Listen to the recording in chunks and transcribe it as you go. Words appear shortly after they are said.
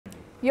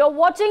You're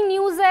watching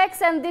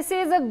NewsX and this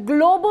is a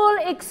global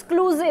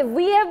exclusive.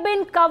 We have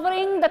been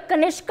covering the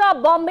Kanishka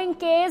bombing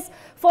case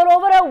for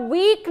over a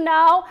week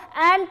now,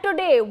 and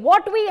today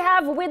what we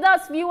have with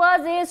us,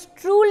 viewers, is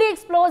truly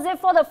explosive.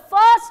 For the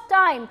first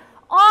time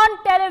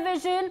on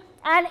television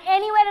and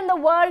anywhere in the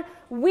world,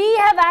 we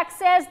have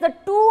accessed the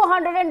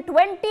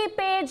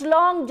 220-page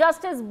long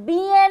Justice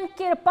B.N.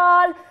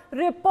 Kirpal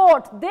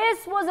report.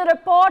 This was a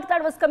report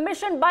that was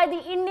commissioned by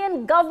the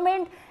Indian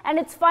government, and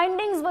its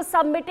findings were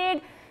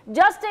submitted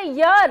just a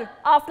year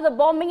after the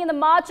bombing in the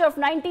March of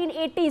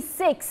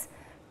 1986.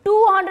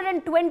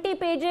 220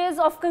 pages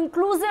of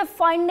conclusive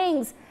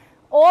findings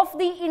of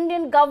the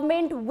Indian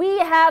government we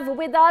have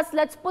with us.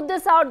 Let's put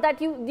this out that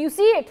you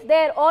see it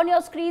there on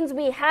your screens.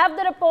 We have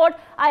the report.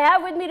 I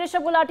have with me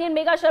Rishabh Gulati and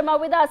Megha Sharma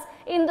with us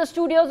in the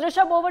studios.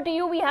 Rishabh, over to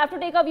you. We have to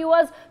take our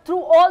viewers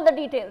through all the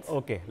details.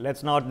 Okay,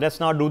 let's now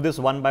do this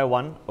one by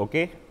one.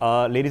 Okay,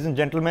 ladies and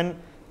gentlemen,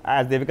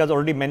 as Devika has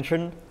already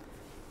mentioned,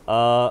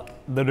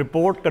 the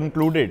report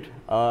concluded,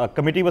 a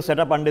committee was set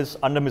up under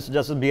Mr.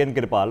 Justice B.N.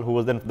 Kirpal, who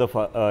was then the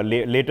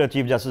later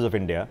Chief Justice of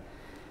India.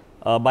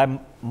 By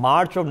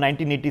March of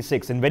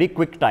 1986, in very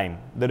quick time,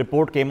 the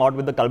report came out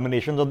with the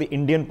culminations of the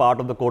Indian part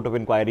of the Court of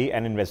Inquiry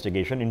and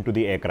Investigation into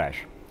the air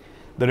crash.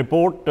 The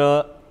report,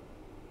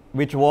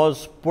 which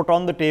was put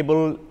on the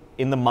table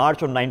in the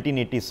March of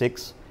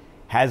 1986,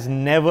 has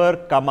never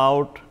come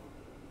out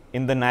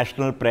in the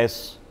national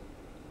press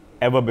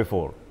ever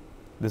before.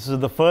 This is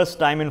the first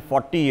time in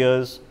 40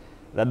 years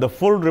that the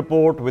full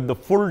report with the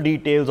full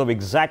details of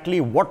exactly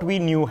what we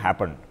knew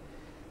happened.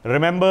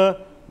 Remember,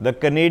 the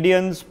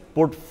Canadians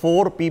put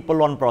 4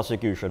 people on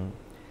prosecution.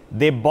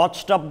 They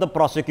botched up the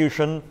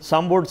prosecution.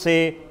 Some would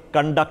say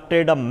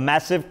conducted a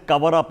massive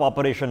cover-up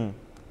operation,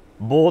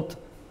 both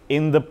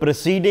in the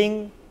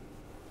preceding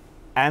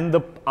and the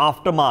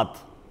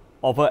aftermath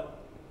of a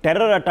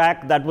terror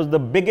attack that was the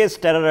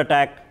biggest terror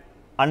attack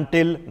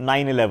until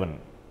 9/11.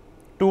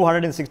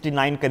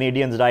 269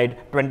 Canadians died,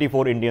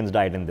 24 Indians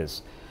died in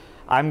this.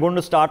 I'm going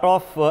to start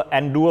off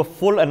and do a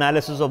full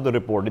analysis of the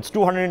report. It's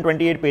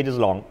 228 pages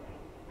long.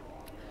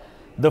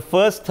 The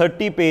first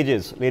 30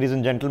 pages, ladies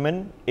and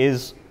gentlemen,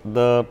 is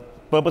the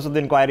purpose of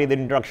the inquiry, the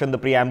introduction, the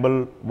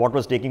preamble, what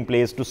was taking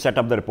place to set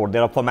up the report.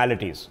 There are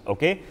formalities,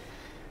 okay?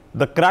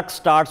 The crux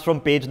starts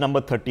from page number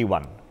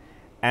 31.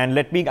 And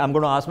I'm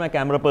going to ask my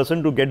camera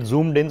person to get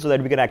zoomed in so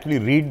that we can actually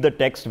read the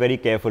text very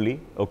carefully,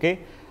 okay?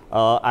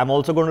 I'm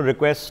also going to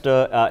request,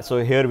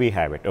 so here we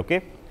have it,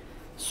 okay?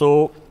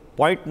 So,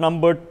 point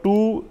number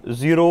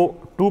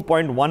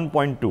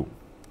 202.1.2.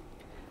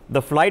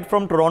 The flight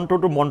from Toronto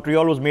to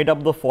Montreal was made up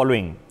of the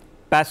following: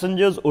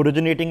 passengers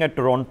originating at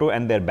Toronto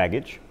and their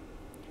baggage,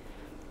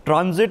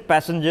 transit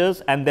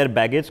passengers and their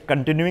baggage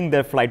continuing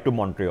their flight to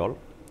Montreal,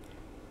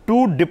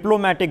 2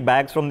 diplomatic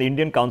bags from the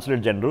Indian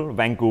Consulate General,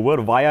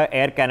 Vancouver, via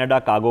Air Canada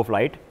cargo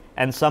flight,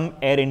 and some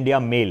Air India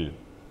mail.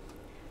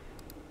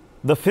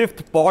 The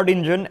 5th pod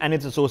engine and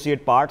its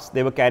associate parts.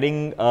 They were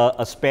carrying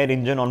a spare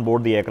engine on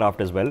board the aircraft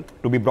as well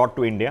to be brought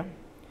to India.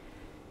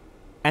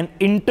 And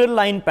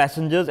interline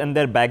passengers and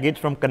their baggage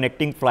from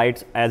connecting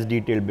flights as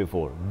detailed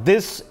before.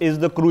 This is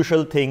the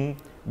crucial thing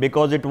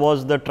because it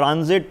was the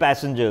transit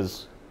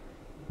passengers'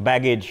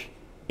 baggage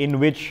in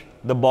which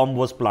the bomb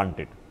was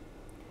planted.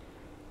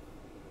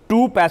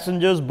 2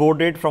 passengers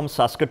boarded from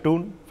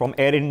Saskatoon from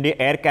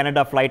Air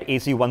Canada flight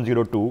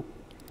AC-102.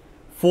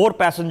 4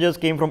 passengers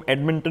came from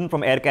Edmonton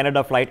from Air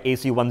Canada flight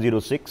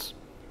AC-106.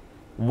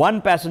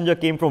 1 passenger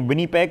came from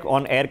Winnipeg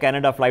on Air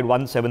Canada flight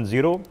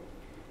 170.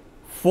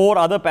 4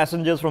 other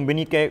passengers from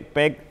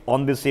Winnipeg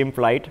on the same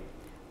flight.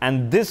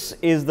 And this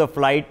is the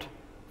flight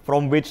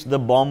from which the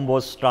bomb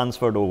was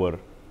transferred over.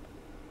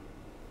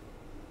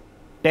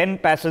 10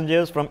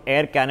 passengers from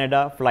Air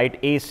Canada flight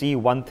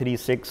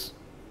AC-136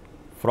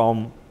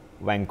 from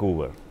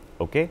Vancouver.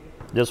 Okay,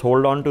 just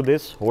hold on to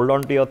this, hold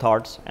on to your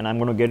thoughts, and I'm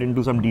going to get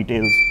into some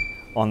details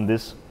on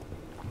this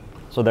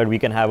so that we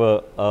can have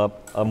a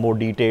more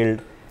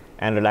detailed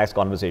and relaxed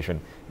conversation.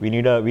 We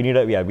need a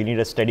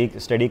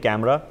steady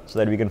camera so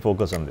that we can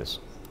focus on this.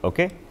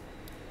 Okay.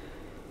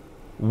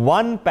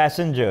 1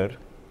 passenger.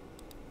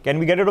 Can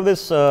we get rid of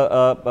this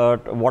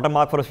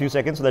watermark for a few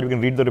seconds so that we can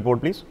read the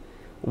report, please?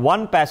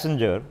 1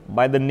 passenger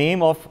by the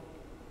name of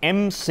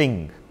M.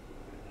 Singh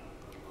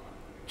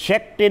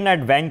checked in at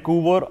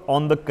Vancouver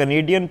on the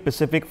Canadian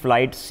Pacific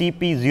flight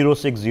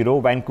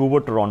CP060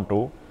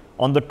 Vancouver-Toronto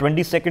on the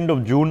 22nd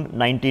of June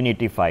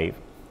 1985,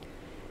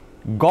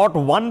 got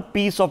 1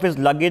 piece of his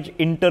luggage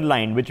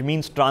interlined, which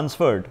means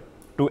transferred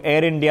to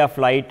Air India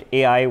flight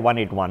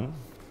AI-181,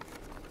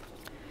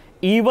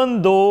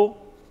 even though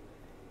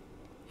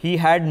he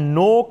had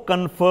no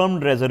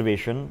confirmed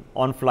reservation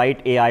on flight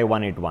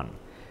AI-181.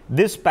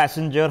 This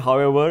passenger,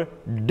 however,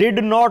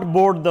 did not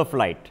board the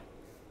flight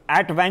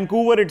at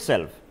Vancouver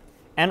itself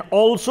and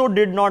also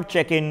did not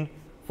check in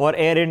for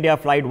Air India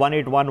flight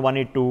 181,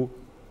 182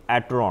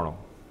 at Toronto.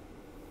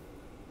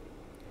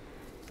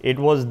 It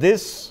was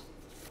this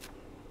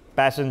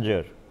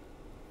passenger,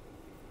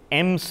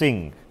 M.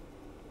 Singh,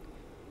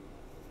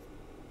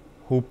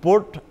 who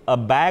put a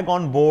bag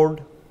on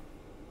board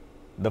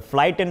the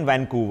flight in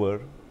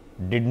Vancouver,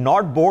 did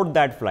not board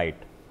that flight,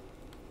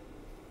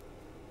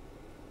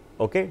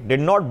 okay, did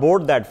not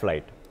board that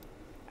flight,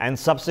 and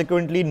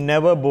subsequently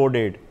never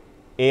boarded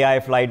AI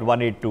Flight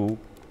 182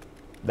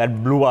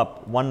 that blew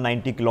up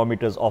 190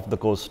 kilometers off the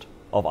coast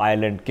of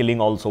Ireland, killing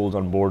all souls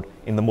on board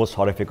in the most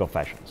horrific of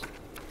fashions.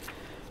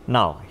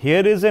 Now,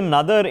 here is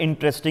another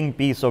interesting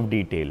piece of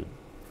detail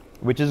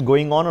which is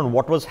going on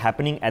what was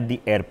happening at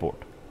the airport.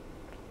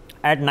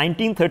 At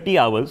 19:30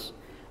 hours,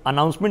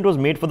 announcement was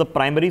made for the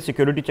primary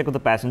security check of the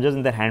passengers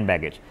and their hand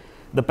baggage.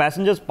 The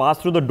passengers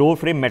passed through the door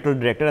frame metal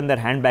detector and their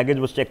hand baggage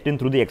was checked in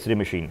through the X-ray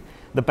machine.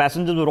 The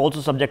passengers were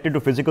also subjected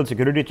to physical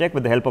security check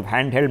with the help of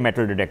handheld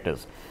metal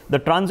detectors. The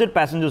transit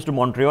passengers to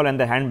Montreal and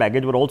their hand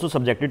baggage were also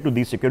subjected to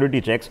these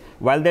security checks,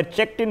 while their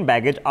checked-in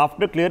baggage,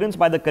 after clearance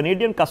by the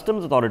Canadian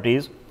customs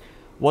authorities,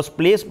 was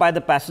placed by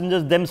the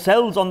passengers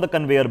themselves on the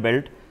conveyor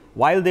belt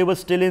while they were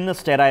still in a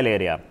sterile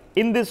area.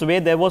 In this way,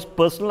 there was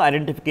personal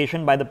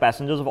identification by the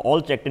passengers of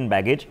all checked-in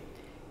baggage,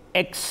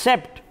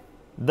 except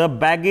the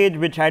baggage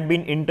which had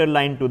been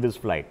interlined to this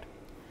flight,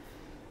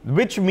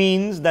 which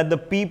means that the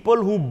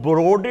people who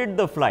boarded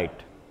the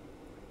flight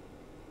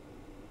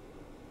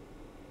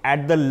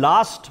at the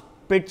last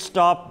pit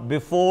stop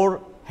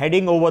before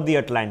heading over the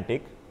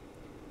Atlantic,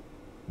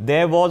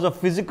 there was a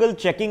physical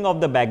checking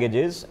of the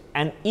baggages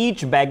and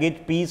each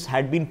baggage piece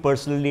had been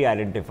personally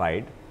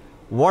identified.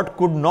 What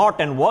could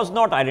not and was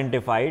not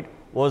identified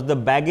was the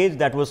baggage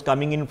that was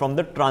coming in from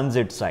the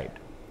transit side.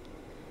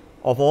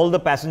 Of all the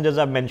passengers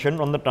I've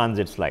mentioned on the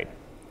transit slide,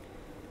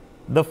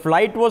 the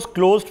flight was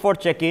closed for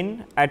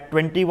check-in at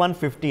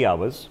 21:50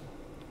 hours.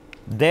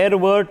 There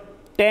were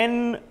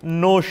 10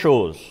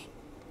 no-shows.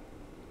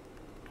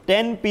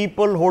 10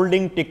 people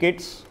holding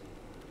tickets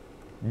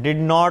did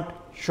not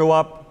show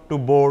up to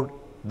board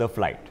the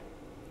flight.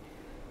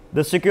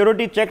 The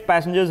security checked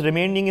passengers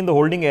remaining in the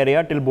holding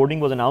area till boarding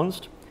was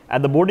announced.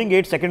 At the boarding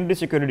gate, secondary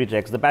security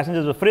checks. The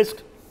passengers were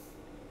frisked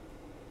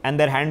and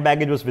their hand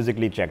baggage was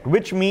physically checked,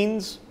 which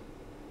means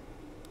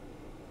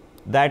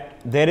that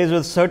there is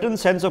a certain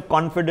sense of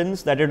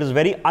confidence that it is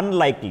very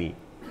unlikely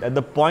that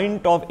the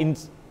point of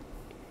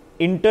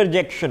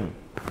interjection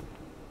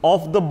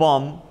of the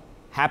bomb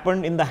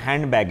happened in the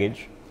hand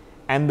baggage,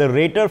 and the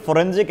later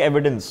forensic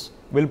evidence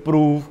will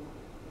prove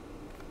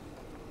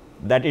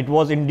that it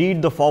was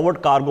indeed the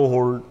forward cargo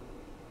hold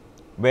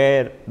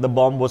where the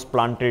bomb was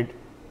planted,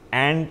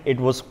 and it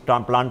was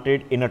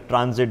planted in a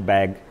transit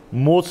bag,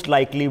 most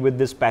likely with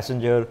this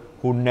passenger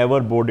who never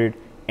boarded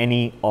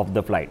any of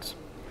the flights.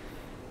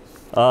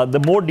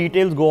 The more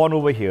details go on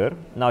over here.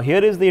 Now,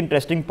 here is the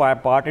interesting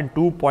part in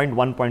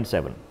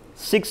 2.1.7.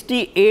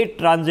 68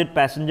 transit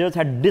passengers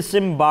had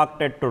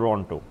disembarked at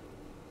Toronto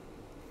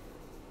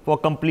for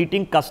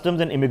completing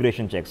customs and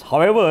immigration checks.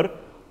 However,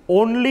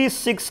 only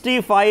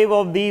 65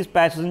 of these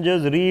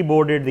passengers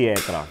reboarded the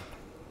aircraft,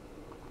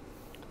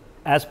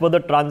 as per the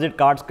transit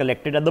cards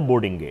collected at the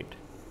boarding gate.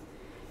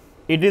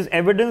 It is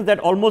evidence that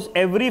almost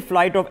every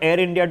flight of Air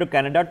India to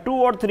Canada, 2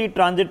 or 3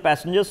 transit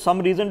passengers, some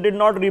reason did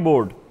not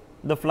reboard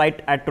the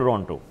flight at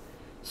Toronto.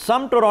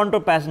 Some Toronto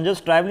passengers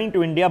traveling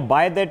to India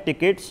buy their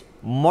tickets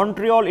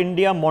Montreal,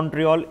 India,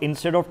 Montreal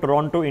instead of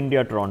Toronto,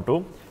 India,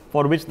 Toronto,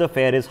 for which the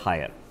fare is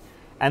higher.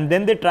 And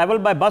then they travel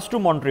by bus to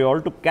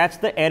Montreal to catch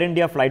the Air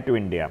India flight to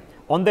India.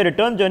 On their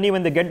return journey,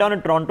 when they get down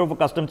at Toronto for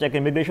customs check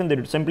immigration,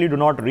 they simply do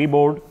not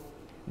reboard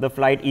the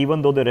flight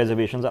even though the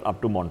reservations are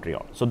up to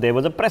Montreal. So there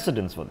was a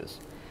precedence for this.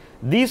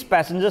 These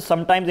passengers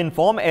sometimes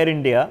inform Air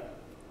India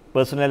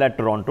personnel at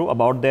Toronto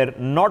about their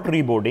not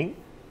reboarding.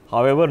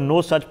 However,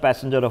 no such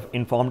passenger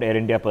informed Air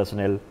India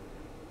personnel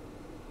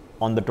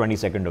on the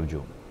 22nd of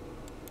June.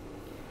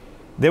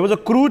 There was a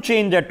crew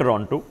change at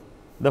Toronto.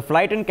 The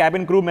flight and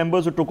cabin crew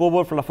members who took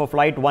over for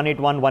flight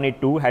 181,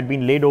 182 had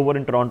been laid over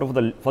in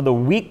Toronto for the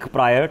week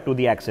prior to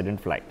the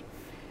accident flight.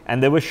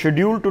 And they were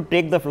scheduled to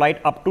take the flight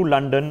up to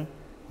London,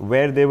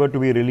 where they were to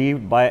be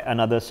relieved by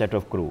another set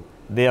of crew.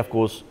 They, of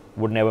course,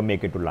 would never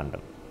make it to London.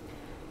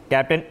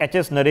 Captain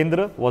H.S.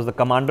 Narendra was the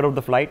commander of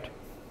the flight.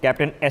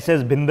 Captain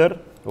S.S. Binder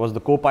was the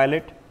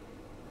co-pilot,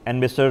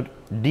 and Mr.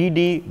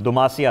 D.D.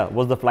 Domasia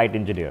was the flight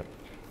engineer.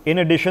 In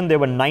addition, there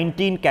were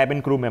 19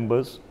 cabin crew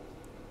members.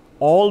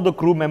 All the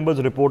crew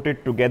members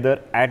reported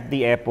together at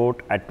the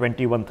airport at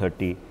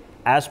 21:30.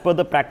 As per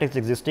the practice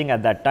existing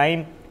at that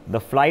time, the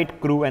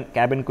flight crew and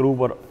cabin crew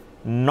were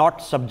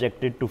not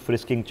subjected to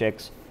frisking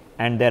checks,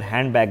 and their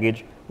hand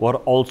baggage were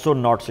also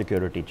not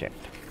security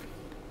checked.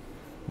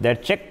 Their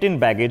checked-in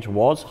baggage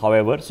was,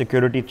 however,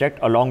 security checked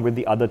along with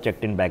the other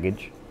checked-in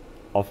baggage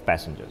of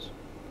passengers.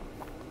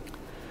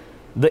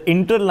 The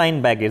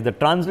interline baggage, the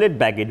translate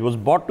baggage, was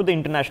brought to the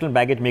international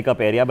baggage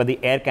makeup area by the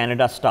Air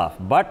Canada staff,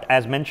 but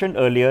as mentioned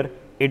earlier,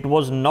 it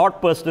was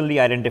not personally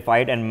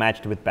identified and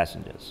matched with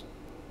passengers.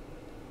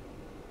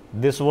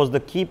 This was the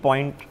key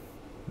point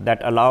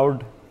that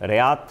allowed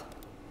Rayat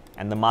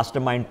and the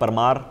mastermind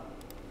Parmar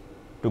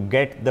to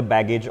get the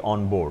baggage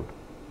on board.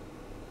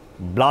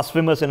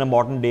 Blasphemous in a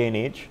modern day and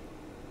age,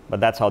 but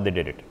that's how they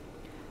did it.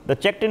 The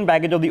checked-in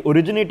baggage of the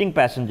originating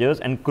passengers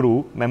and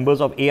crew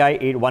members of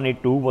AI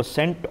 182 was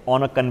sent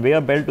on a conveyor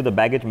belt to the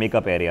baggage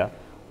makeup area.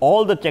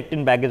 All the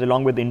checked-in baggage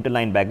along with the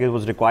interline baggage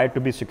was required to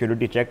be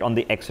security checked on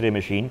the X-ray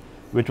machine,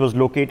 which was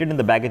located in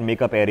the baggage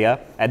makeup area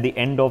at the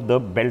end of the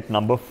belt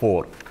number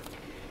 4.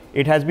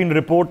 It has been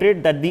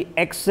reported that the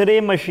X-ray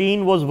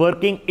machine was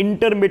working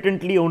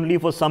intermittently only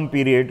for some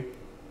period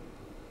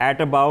at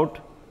about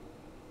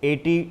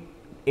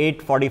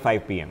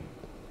 8:45 p.m.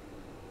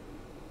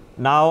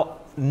 Now,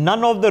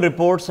 none of the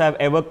reports have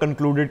ever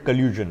concluded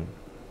collusion.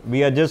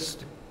 We are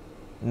just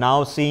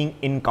now seeing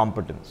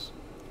incompetence.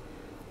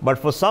 But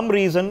for some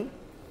reason,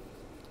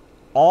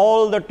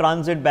 all the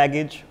transit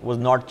baggage was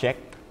not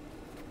checked.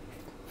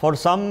 For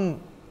some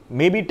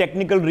maybe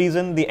technical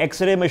reason, the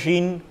X-ray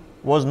machine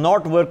was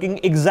not working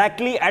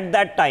exactly at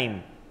that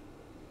time,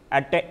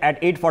 at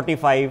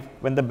 8:45,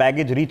 when the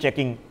baggage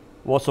rechecking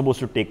was supposed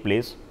to take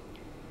place.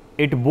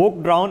 It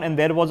broke down and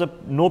there was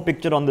no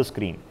picture on the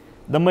screen.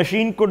 The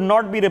machine could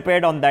not be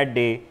repaired on that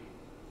day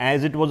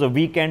as it was a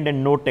weekend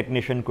and no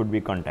technician could be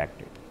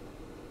contacted.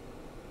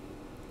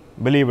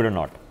 Believe it or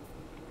not.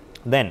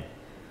 Then,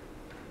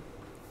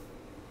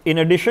 in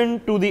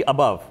addition to the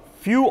above,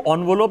 few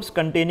envelopes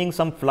containing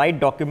some flight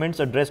documents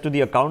addressed to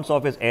the accounts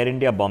office Air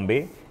India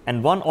Bombay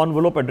and one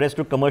envelope addressed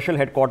to commercial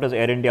headquarters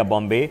Air India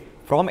Bombay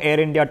from Air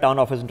India town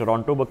office in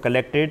Toronto were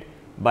collected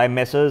by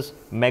Messrs.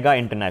 Mega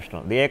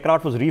International. The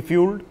aircraft was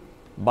refueled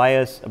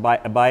by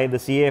the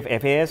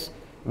CAF-FAS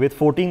with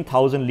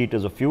 14,000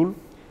 litres of fuel.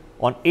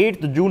 On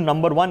 8th June,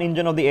 number 1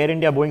 engine of the Air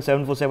India Boeing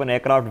 747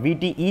 aircraft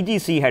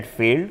VT-EGC had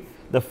failed.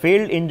 The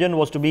failed engine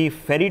was to be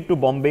ferried to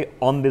Bombay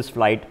on this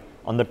flight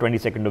on the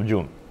 22nd of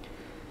June.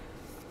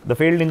 The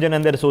failed engine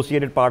and their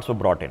associated parts were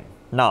brought in.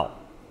 Now,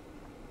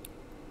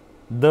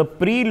 the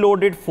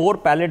pre-loaded 4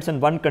 pallets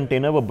and 1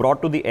 container were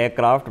brought to the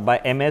aircraft by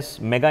MS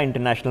Mega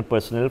International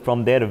personnel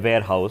from their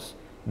warehouse.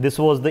 This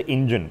was the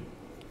engine.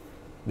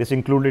 This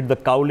included the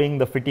cowling,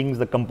 the fittings,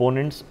 the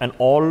components, and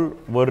all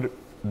were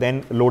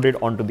then loaded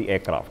onto the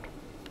aircraft.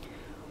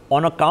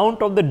 On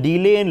account of the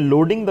delay in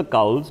loading the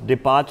cowls,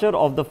 departure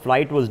of the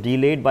flight was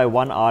delayed by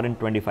 1 hour and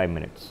 25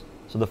 minutes.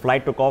 So the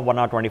flight took off 1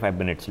 hour 25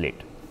 minutes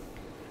late.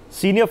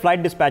 Senior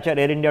flight dispatcher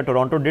Air India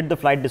Toronto did the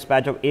flight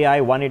dispatch of AI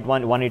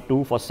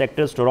 181-182 for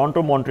sectors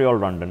Toronto, Montreal,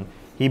 London.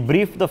 He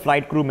briefed the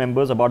flight crew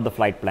members about the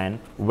flight plan,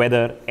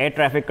 weather, air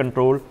traffic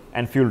control,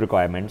 and fuel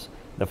requirements.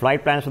 The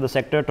flight plans for the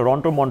sector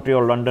Toronto,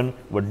 Montreal, London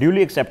were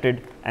duly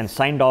accepted and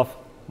signed off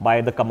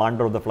by the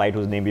commander of the flight,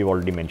 whose name we've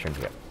already mentioned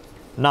here.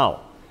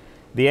 Now,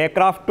 the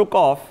aircraft took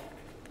off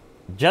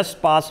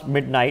just past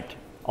midnight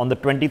on the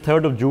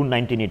 23rd of June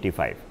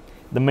 1985.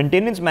 The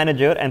maintenance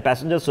manager and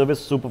passenger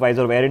service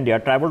supervisor of Air India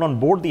travelled on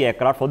board the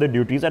aircraft for their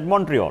duties at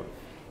Montreal.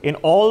 In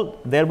all,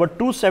 there were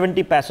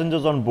 270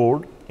 passengers on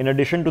board in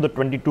addition to the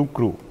 22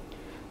 crew.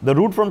 The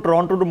route from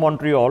Toronto to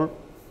Montreal,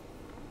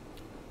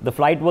 the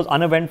flight was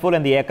uneventful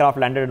and the aircraft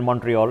landed in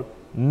Montreal.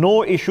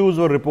 No issues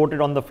were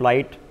reported on the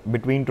flight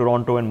between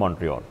Toronto and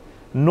Montreal.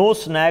 No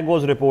snag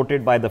was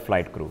reported by the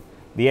flight crew.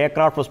 The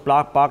aircraft was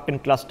parked in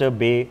Cluster 1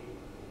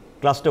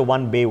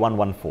 Bay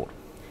 114.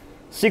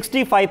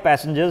 65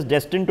 passengers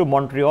destined to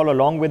Montreal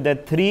along with their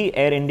 3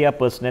 Air India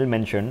personnel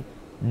mentioned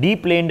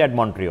deplaned at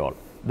Montreal.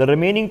 The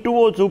remaining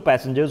 202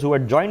 passengers who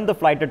had joined the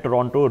flight at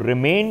Toronto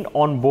remained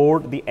on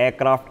board the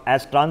aircraft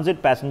as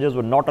transit passengers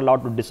were not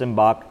allowed to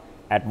disembark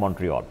at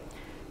Montreal.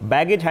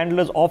 Baggage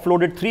handlers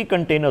offloaded 3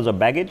 containers of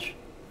baggage,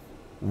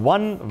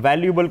 1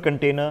 valuable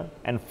container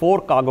and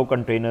 4 cargo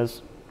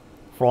containers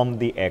from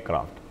the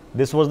aircraft.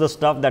 This was the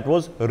stuff that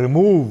was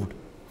removed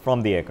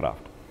from the aircraft.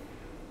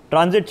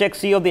 Transit check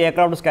C of the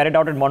aircraft was carried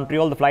out at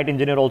Montreal. The flight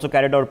engineer also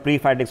carried out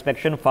pre-flight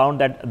inspection, found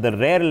that the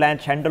rear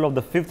latch handle of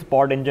the 5th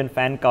pod engine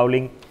fan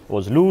cowling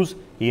was loose.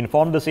 He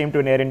informed the same to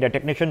an Air India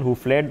technician who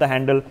flared the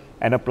handle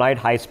and applied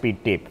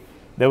high-speed tape.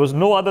 There was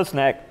no other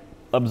snag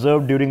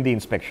observed during the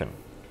inspection.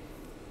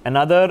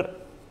 Another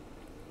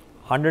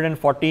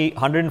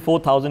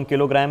 104,000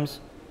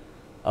 kilograms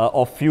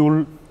of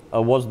fuel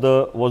was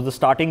the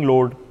starting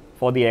load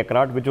for the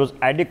aircraft, which was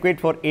adequate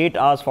for 8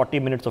 hours 40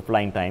 minutes of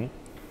flying time.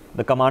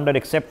 The commander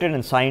accepted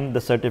and signed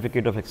the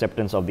certificate of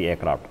acceptance of the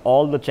aircraft.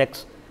 All the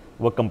checks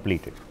were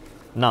completed.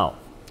 Now,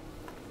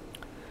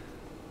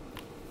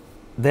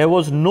 there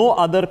was no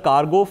other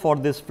cargo for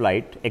this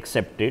flight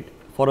accepted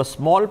for a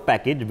small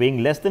package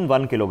weighing less than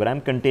 1 kilogram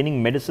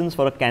containing medicines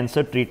for a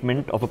cancer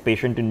treatment of a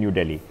patient in New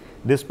Delhi.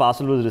 This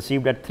parcel was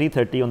received at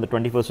 3:30 on the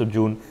 21st of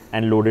June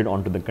and loaded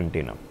onto the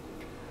container.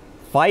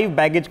 5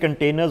 baggage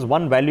containers,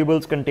 1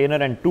 valuables container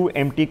and 2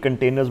 empty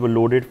containers were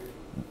loaded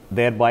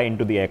thereby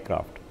into the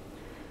aircraft.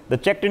 The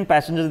checked-in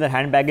passengers and their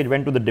hand baggage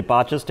went to the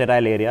departure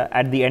sterile area.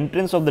 At the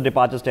entrance of the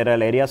departure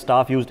sterile area,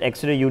 staff used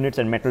X-ray units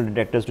and metal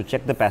detectors to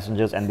check the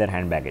passengers and their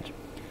hand baggage.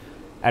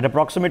 At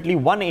approximately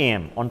 1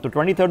 a.m. on the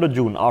 23rd of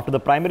June, after the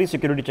primary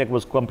security check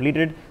was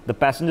completed, the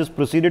passengers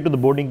proceeded to the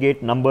boarding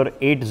gate number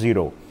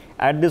 80.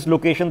 At this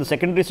location, the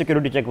secondary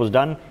security check was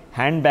done.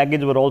 Hand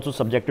baggage were also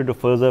subjected to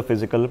further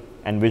physical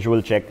and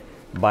visual check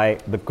by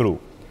the crew.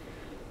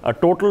 A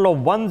total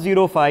of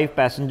 105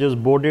 passengers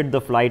boarded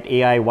the flight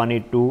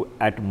AI-182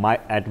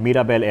 at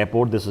Mirabel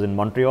Airport. This is in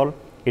Montreal.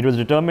 It was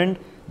determined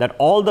that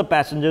all the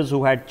passengers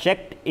who had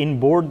checked in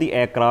board the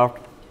aircraft,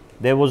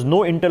 there was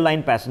no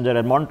interline passenger.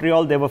 At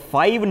Montreal, there were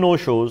 5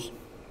 no-shows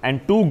and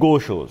 2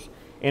 go-shows.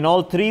 In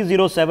all,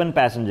 307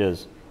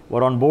 passengers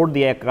were on board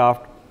the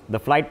aircraft. The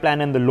flight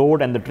plan and the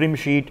load and the trim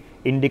sheet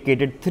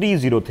indicated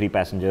 303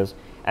 passengers,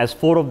 as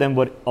 4 of them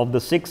were of the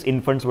 6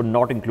 infants were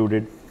not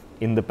included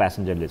in the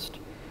passenger list.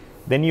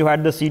 Then you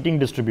had the seating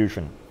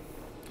distribution.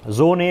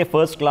 Zone A,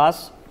 first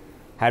class,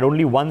 had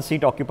only 1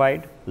 seat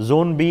occupied.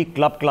 Zone B,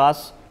 club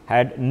class,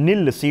 had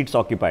nil seats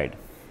occupied.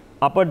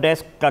 Upper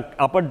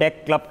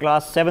deck club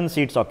class, 7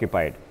 seats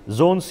occupied.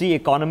 Zone C,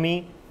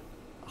 economy,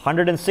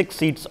 106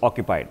 seats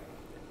occupied.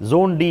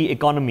 Zone D,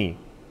 economy,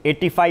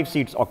 85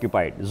 seats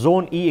occupied.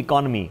 Zone E,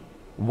 economy,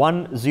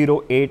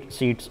 108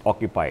 seats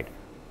occupied.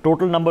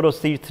 Total number of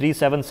seats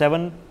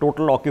 377,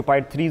 total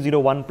occupied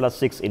 301 plus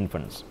 6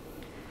 infants.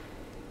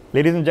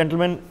 Ladies and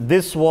gentlemen,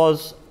 this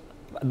was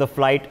the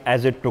flight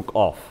as it took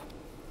off.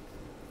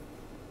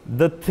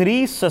 The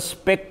 3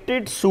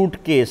 suspected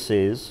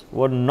suitcases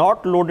were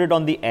not loaded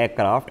on the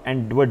aircraft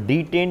and were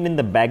detained in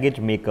the baggage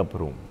makeup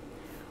room.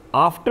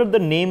 After the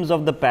names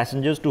of the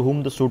passengers to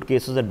whom the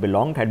suitcases had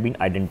belonged had been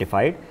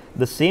identified,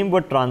 the same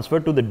were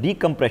transferred to the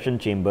decompression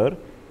chamber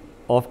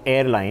of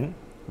airline,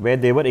 where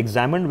they were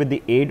examined with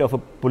the aid of a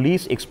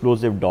police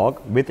explosive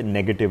dog with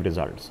negative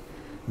results.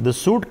 The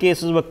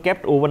suitcases were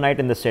kept overnight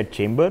in the said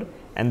chamber,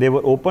 and they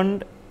were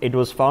opened. It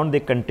was found they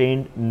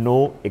contained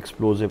no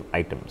explosive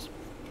items.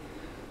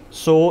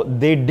 So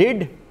they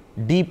did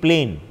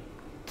deplane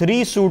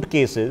 3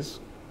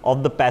 suitcases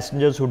of the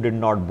passengers who did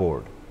not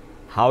board.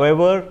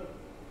 However,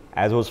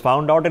 as was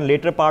found out in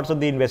later parts of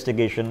the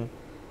investigation,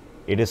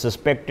 it is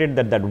suspected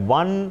that that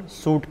 1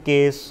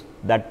 suitcase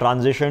that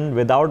transitioned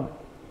without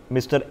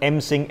Mr.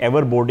 M. Singh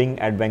ever boarding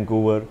at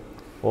Vancouver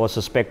was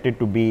suspected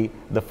to be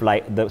the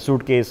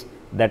suitcase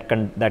that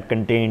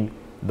contained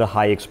the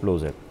high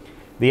explosive.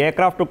 The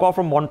aircraft took off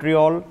from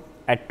Montreal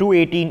at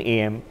 2:18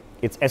 a.m.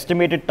 Its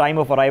estimated time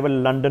of arrival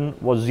in London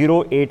was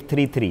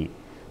 0833.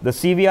 The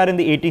CVR in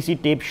the ATC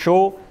tape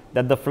show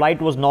that the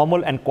flight was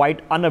normal and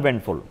quite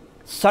uneventful.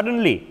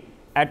 Suddenly,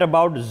 at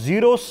about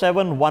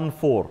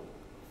 0714,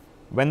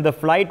 when the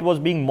flight was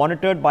being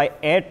monitored by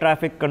air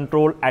traffic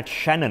control at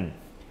Shannon,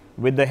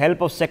 with the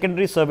help of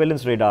secondary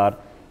surveillance radar,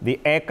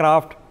 the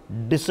aircraft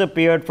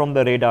disappeared from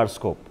the radar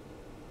scope.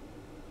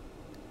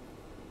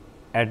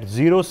 At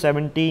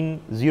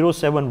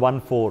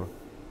 0714,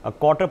 a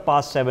quarter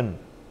past 7,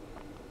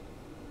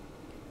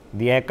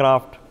 the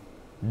aircraft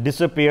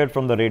disappeared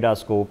from the radar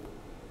scope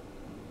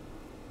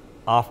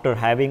after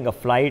having a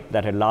flight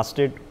that had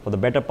lasted for the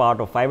better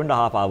part of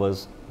 5.5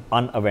 hours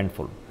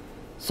uneventful.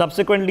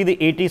 Subsequently, the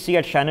ATC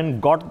at Shannon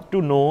got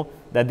to know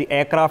that the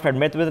aircraft had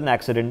met with an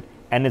accident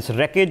and its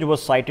wreckage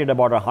was sighted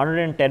about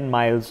 110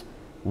 miles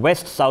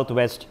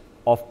west-southwest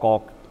of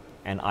Cork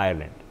and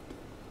Ireland.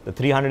 The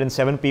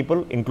 307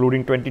 people,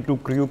 including 22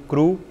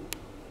 crew,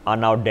 are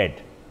now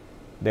dead.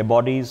 Their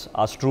bodies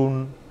are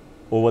strewn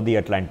over the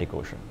Atlantic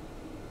Ocean.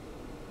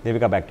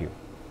 Devika, back to you.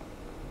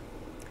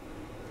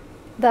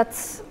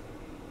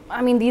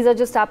 These are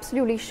just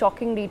absolutely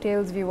shocking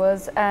details,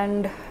 viewers.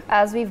 And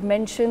as we've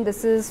mentioned,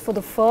 this is for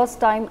the first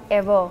time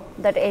ever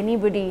that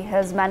anybody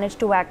has managed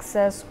to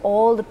access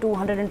all the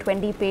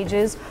 220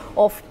 pages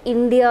of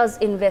India's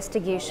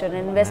investigation.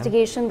 An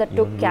investigation that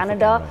took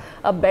Canada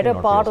a better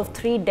part of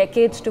 3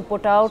 decades to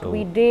put out.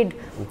 We did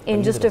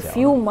in just a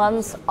few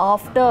months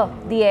after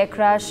the air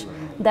crash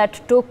that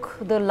took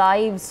the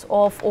lives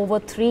of over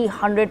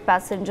 300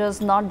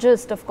 passengers, not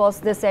just, of course,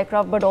 this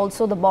aircraft, but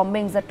also the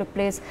bombings that took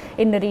place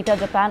in Narita,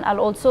 Japan.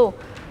 I'll also,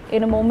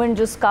 in a moment,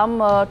 just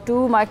come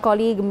to my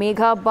colleague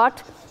Megha,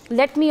 but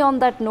let me on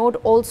that note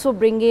also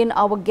bring in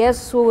our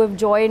guests who have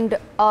joined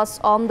us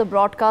on the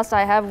broadcast.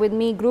 I have with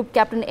me Group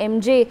Captain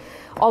MJ,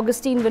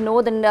 Augustine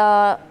Vinod, and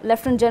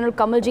Lieutenant General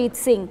Kamaljeet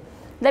Singh.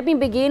 Let me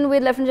begin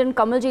with Lieutenant General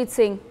Kamaljeet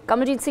Singh.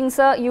 Kamaljeet Singh,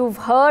 sir, you've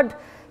heard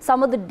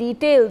some of the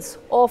details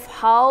of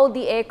how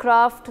the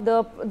aircraft,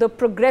 the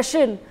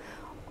progression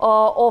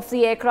of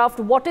the aircraft.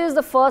 What is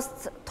the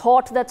first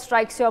thought that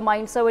strikes your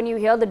mind, sir, when you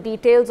hear the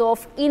details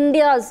of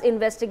India's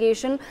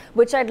investigation,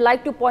 which I'd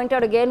like to point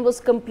out again was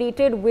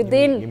completed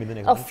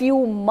within a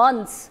few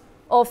months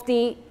of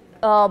the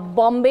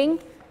bombing,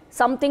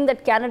 something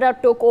that Canada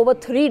took over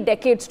 3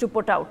 decades to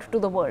put out to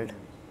the world?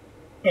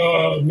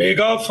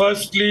 Megha,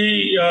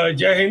 firstly,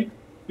 Jai Hind.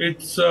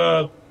 It's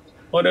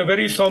on a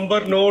very somber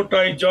note,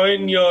 I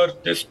join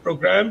this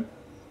program.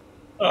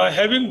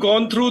 Having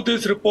gone through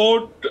this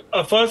report,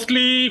 first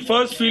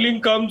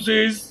feeling comes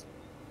is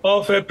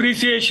of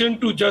appreciation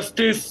to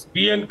Justice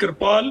B.N.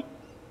 Kirpal,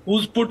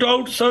 who's put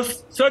out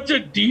such a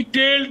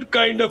detailed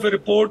kind of a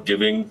report,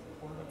 giving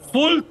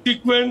full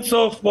sequence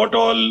of what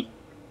all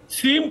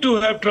seemed to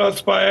have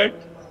transpired.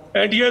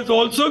 And he has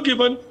also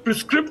given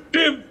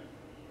prescriptive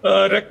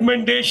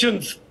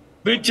recommendations,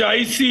 which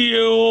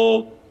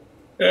ICAO,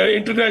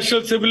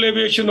 International Civil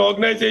Aviation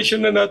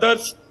Organization and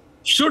others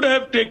should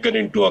have taken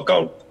into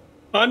account.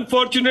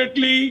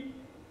 Unfortunately,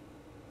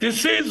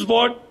 this is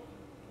what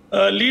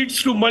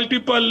leads to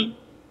multiple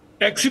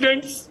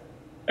accidents.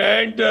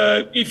 And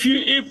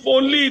if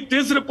only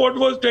this report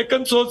was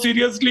taken so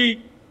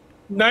seriously,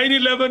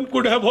 9/11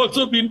 could have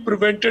also been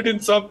prevented in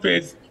some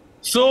ways.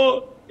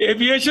 So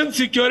aviation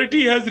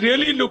security has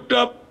really looked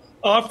up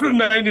after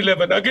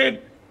 9/11. Again,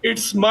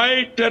 it's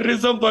my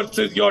terrorism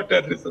versus your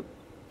terrorism.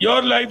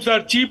 Your lives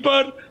are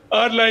cheaper,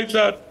 our lives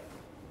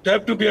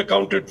have to be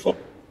accounted for.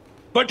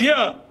 But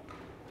here,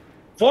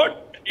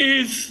 what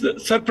is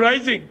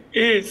surprising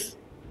is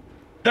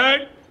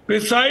that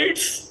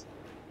besides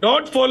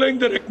not following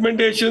the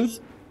recommendations,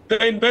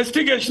 the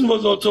investigation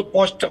was also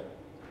botched up.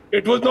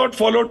 It was not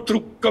followed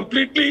through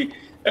completely,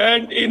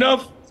 and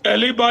enough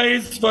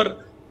alibis were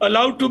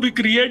allowed to be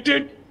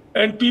created,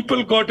 and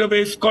people got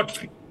away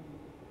scot-free.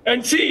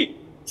 And see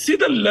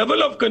the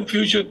level of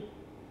confusion.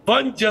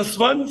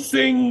 Jaswant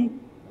Singh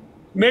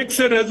makes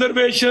a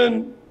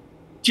reservation,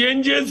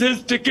 changes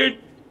his ticket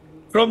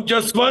from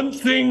Jaswant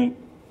Singh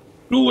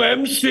to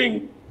M.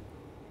 Singh,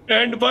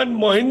 and one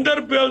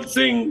Mohinder Pal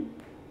Singh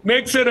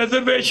makes a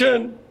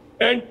reservation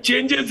and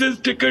changes his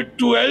ticket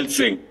to L.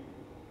 Singh.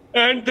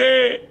 And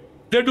they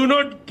do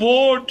not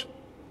board.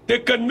 They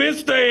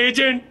convince the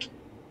agent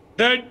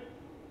that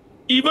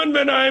even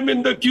when I am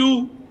in the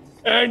queue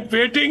and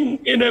waiting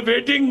in a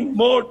waiting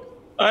mode,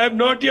 I have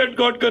not yet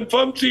got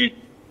confirmed seat,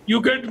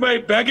 you get my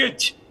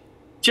baggage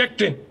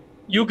checked in.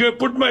 You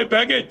put my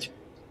baggage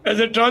as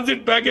a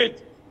transit baggage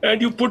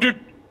and you put it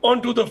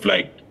onto the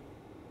flight.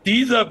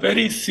 These are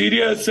very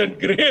serious and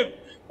grave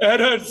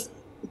errors.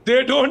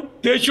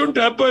 They shouldn't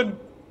happen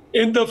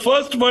in the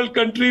first world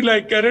country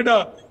like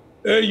Canada.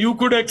 You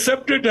could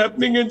accept it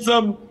happening in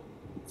some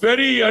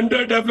very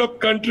underdeveloped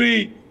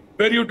country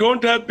where you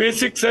don't have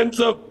basic sense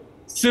of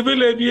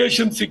civil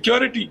aviation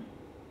security.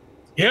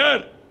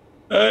 Here,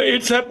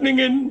 it's happening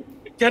in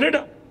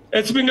Canada.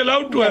 It's being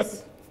allowed to happen.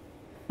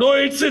 No,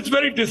 it's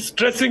very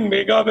distressing,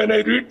 Megha. When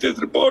I read this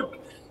report,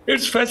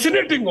 it's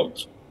fascinating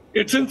also.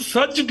 It's in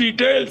such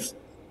details.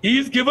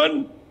 He's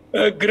given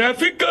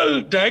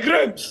graphical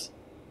diagrams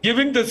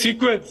giving the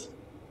sequence.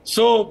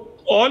 So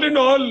all in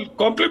all,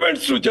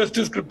 compliments to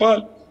Justice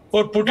Kirpal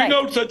for putting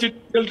out such a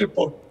detailed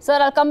report. Sir,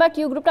 I'll come back to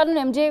you. Group Captain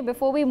MJ,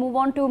 before we move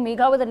on to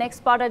Megha with the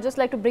next part, I'd just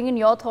like to bring in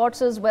your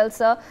thoughts as well,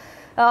 sir.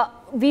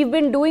 We've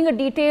been doing a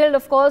detailed,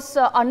 of course,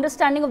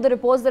 understanding of the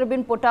reports that have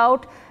been put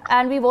out.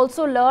 And we've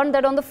also learned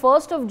that on the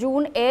 1st of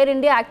June, Air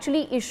India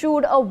actually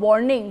issued a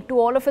warning to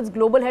all of its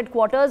global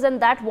headquarters, and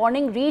that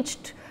warning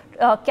reached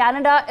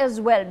Canada as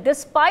well.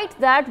 Despite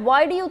that,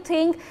 why do you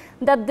think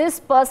that this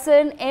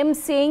person, M.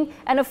 Singh,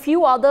 and a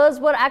few others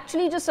were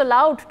actually just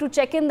allowed to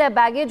check in their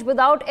baggage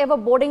without ever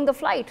boarding the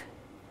flight?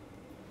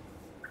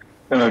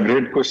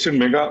 Great question,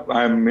 Megha.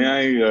 May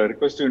I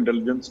request your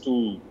intelligence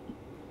to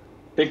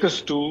take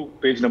us to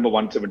page number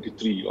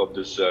 173 of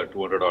this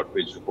 200-odd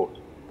page report.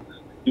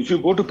 If you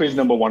go to page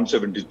number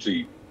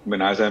 173,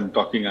 as I'm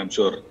talking, I'm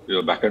sure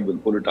your backend will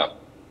pull it up.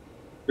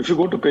 If you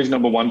go to page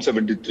number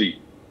 173,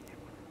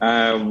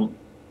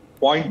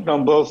 point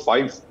number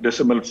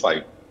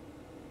 5.5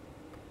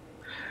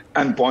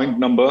 and point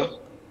number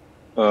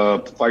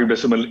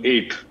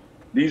 5.8.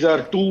 These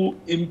are two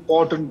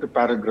important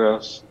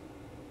paragraphs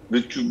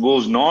which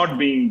was not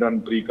being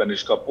done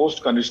pre-Kanishka.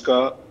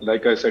 Post-Kanishka,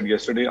 like I said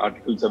yesterday,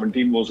 Article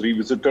 17 was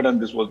revisited and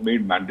this was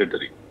made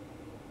mandatory.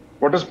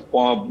 What does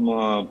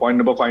point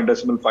number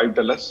 5.5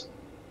 tell us?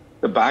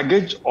 The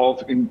baggage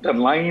of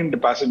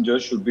interlined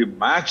passengers should be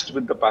matched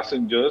with the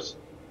passengers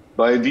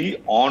by the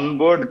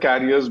onboard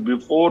carriers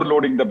before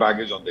loading the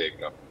baggage on the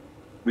aircraft,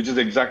 which is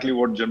exactly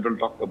what General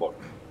talked about.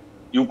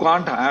 You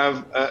can't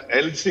have a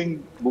L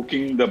Singh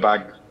booking the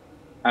bag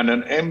and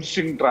an M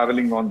Singh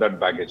traveling on that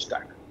baggage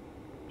tag.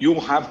 You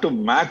have to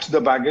match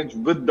the baggage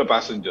with the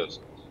passengers.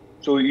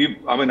 So,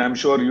 I'm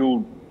sure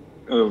you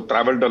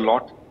traveled a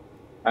lot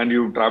and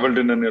you traveled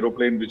in an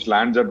aeroplane which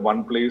lands at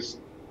one place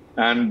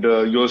and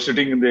you're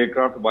sitting in the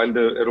aircraft while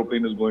the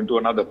aeroplane is going to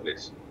another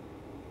place,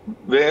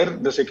 where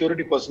the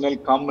security personnel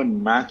come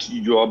and match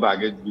your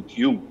baggage with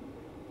you.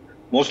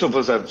 Most of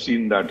us have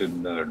seen that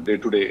in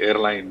day-to-day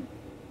airline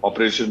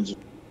operations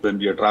when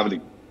we are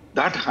traveling.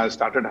 That has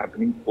started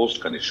happening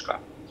post-Kanishka.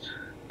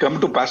 Come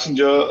to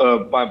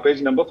passenger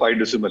page number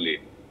 5.8.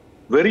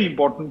 Very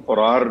important for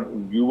our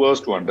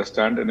viewers to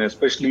understand, and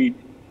especially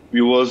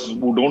viewers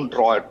who don't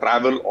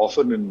travel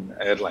often in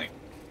airline.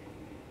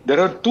 There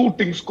are two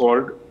things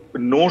called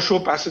no-show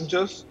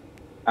passengers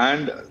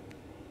and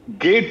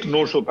gate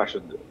no-show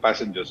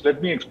passengers.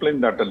 Let me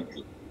explain that a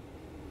little.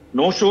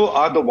 No-show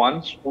are the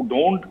ones who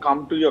don't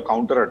come to your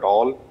counter at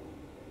all,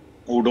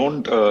 who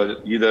don't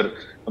we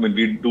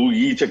do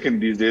e-check-in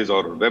these days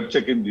or web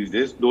check-in these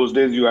days. Those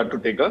days you had to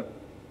take a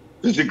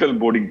physical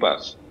boarding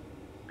pass.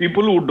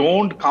 People who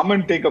don't come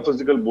and take a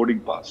physical boarding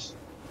pass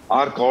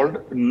are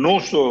called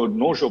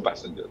no-show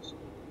passengers.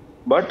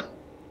 But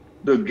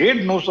the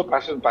gate no-show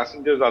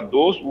passengers are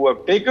those who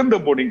have taken the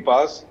boarding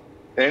pass,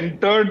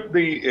 entered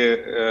the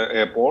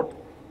airport,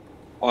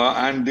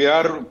 and they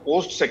are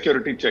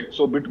post-security check.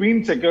 So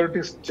between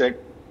security check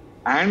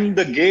and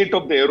the gate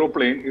of the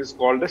aeroplane is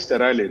called a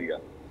sterile area.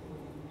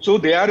 So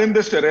they are in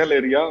the sterile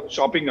area,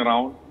 shopping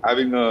around,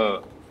 having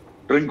a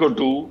drink or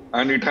two,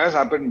 and it has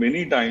happened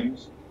many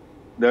times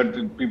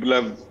that people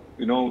have,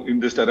 in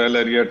the sterile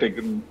area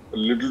taken a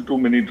little too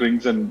many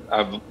drinks and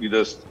have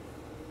either,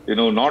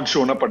 not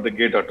shown up at the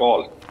gate at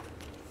all.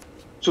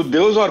 So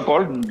those are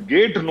called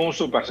gate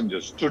no-show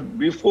passengers. So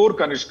before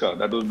Kanishka,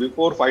 that was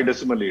before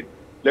 5.8.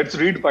 Let's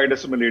read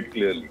 5.8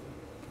 clearly.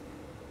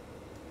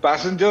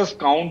 Passengers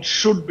count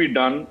should be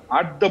done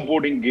at the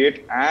boarding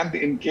gate, and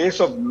in case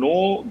of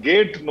no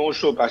gate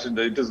no-show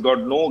passenger, it has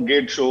got no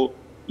gate show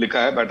likha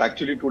hai, but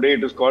actually today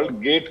it is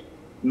called gate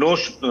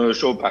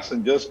no-show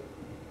passengers.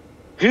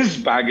 His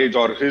baggage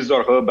or his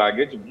or her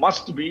baggage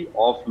must be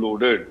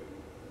offloaded.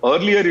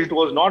 Earlier it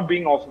was not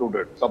being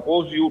offloaded.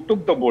 Suppose you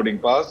took the boarding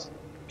pass,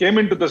 came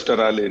into the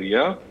sterile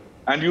area,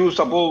 and you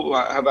suppose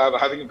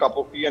having a cup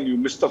of tea and you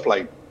missed the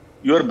flight.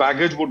 Your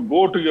baggage would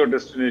go to your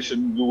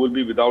destination. You will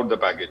be without the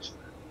baggage.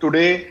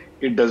 Today,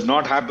 it does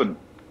not happen.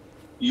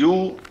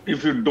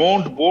 If you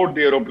don't board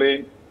the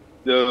aeroplane,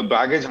 the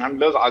baggage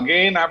handlers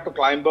again have to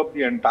climb up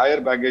the entire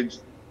baggage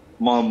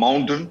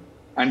mountain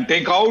and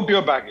take out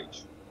your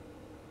baggage.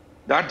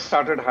 That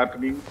started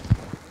happening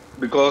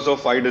because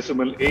of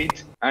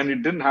 5.8, and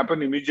it didn't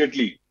happen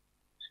immediately.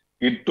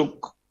 It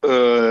took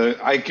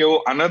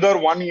ICAO another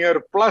 1 year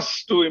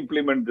plus to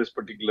implement this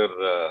particular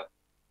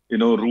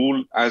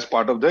rule as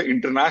part of the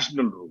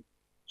international rule.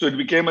 So it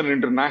became an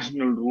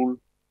international rule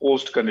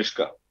post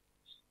Kanishka.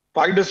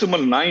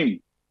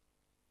 5.9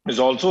 is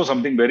also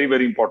something very,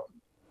 very important.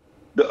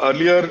 The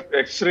earlier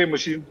X-ray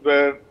machines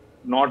were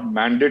not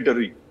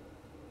mandatory.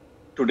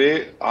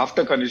 Today,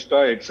 after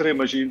Kanishka, X-ray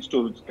machines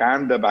to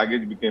scan the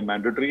baggage became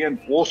mandatory,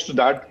 and post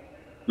that,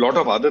 a lot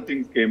of other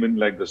things came in,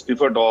 like the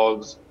sniffer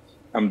dogs,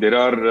 and there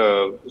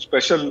are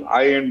special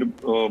high-end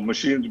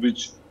machines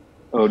which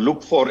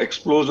look for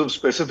explosives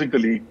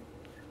specifically.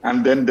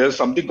 And then there's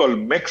something called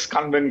MEX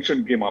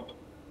Convention came up.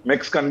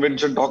 MEX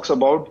Convention talks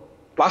about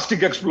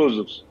plastic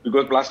explosives,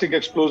 because plastic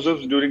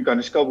explosives during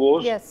Kanishka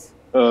was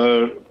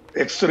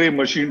X-ray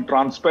machine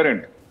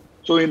transparent.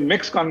 So in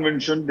MEX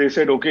Convention, they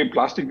said, okay,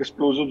 plastic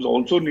explosives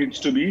also needs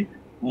to be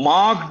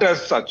marked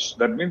as such.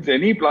 That means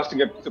any plastic,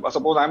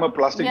 suppose I'm a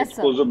plastic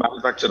explosive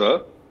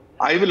manufacturer,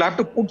 I will have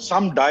to put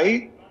some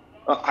dye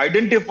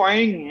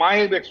identifying my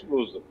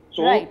explosive.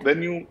 So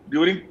when you,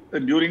 during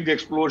the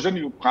explosion,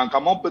 you can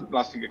come up with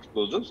plastic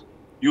explosives,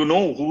 you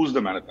know who's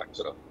the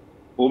manufacturer.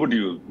 Over to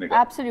you, Megha.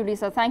 Absolutely,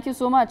 sir. Thank you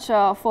so much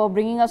for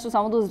bringing us to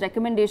some of those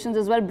recommendations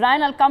as well.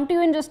 Brian, I'll come to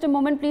you in just a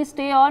moment. Please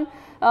stay on.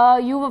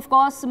 You've, of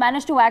course,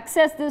 managed to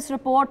access this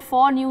report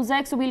for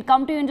NewsX, so we'll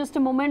come to you in just a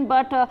moment.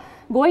 But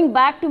going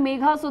back to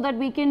Megha so that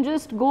we can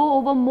just go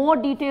over more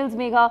details,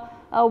 Megha,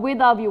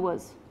 with our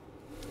viewers.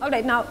 All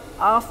right. Now,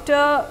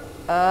 after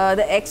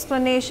the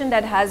explanation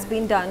that has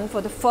been done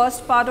for the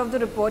first part of the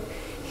report,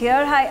 here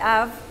I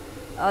have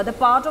the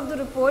part of the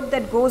report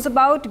that goes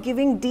about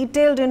giving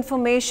detailed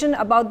information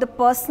about the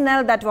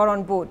personnel that were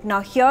on board.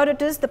 Now here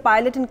it is, the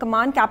pilot in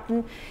command,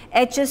 Captain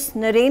H.S.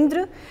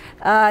 Narendra.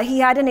 He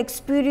had an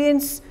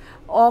experience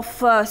of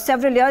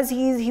several years.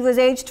 He was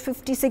aged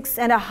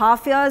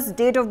 56.5 years,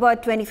 date of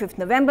birth 25th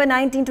November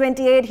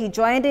 1928. He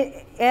joined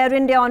Air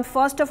India on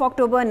 1st of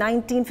October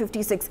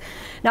 1956.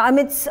 Now,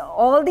 amidst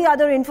all the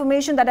other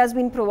information that has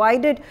been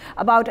provided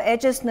about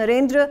H.S.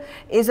 Narendra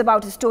is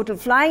about his total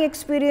flying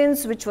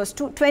experience, which was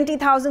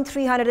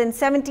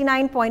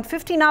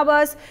 20,379.15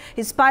 hours,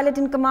 his pilot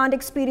in command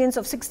experience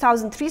of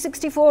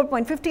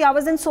 6,364.50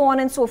 hours, and so on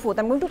and so forth.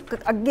 I'm going to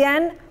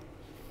again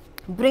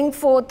bring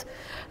forth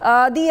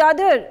the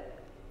other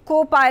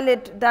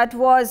co-pilot that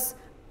was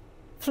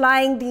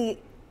flying the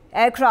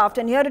aircraft,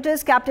 and here it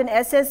is, Captain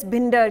S.S.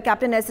 Binder.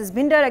 Captain S.S.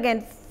 Binder,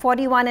 again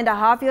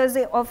 41.5 years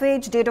of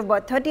age, date of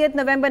birth 30th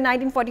November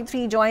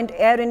 1943, joined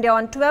Air India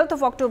on 12th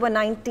of October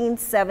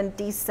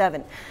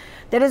 1977.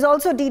 There is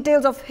also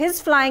details of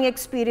his flying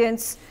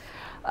experience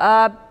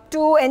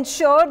to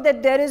ensure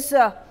that there is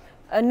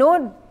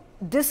no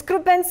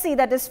discrepancy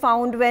that is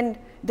found when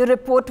the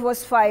report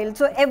was filed.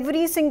 So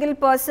every single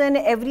person,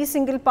 every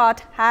single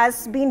part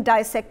has been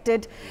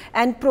dissected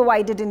and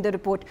provided in the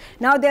report.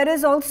 Now there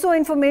is also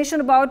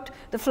information about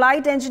the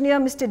flight engineer,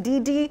 Mr.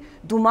 D.D.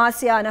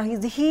 Dumasia. Now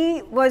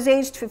he was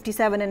aged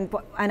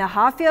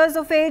 57.5 years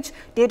of age,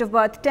 date of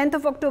birth 10th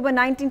of October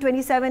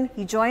 1927.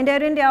 He joined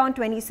Air India on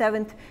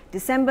 27th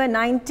December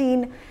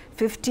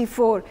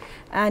 1954,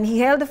 and he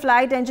held the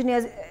flight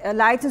engineer's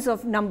license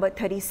of number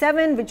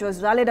 37, which was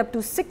valid up to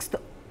 6th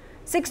of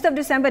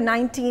December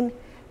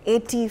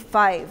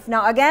 1985.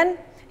 Now again,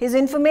 his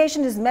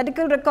information, his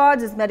medical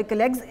records, his medical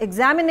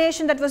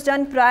examination that was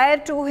done prior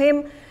to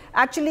him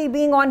actually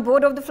being on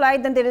board of the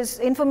flight. Then there is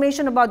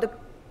information about the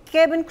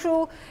cabin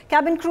crew.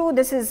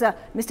 This is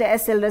Mr.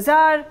 S.L.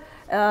 Razar,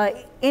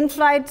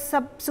 in-flight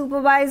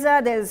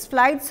supervisor. There is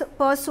flight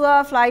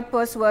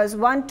pursuers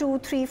 1, 2,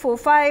 3, 4,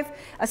 5,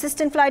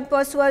 assistant flight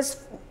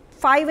pursuers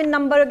 5 in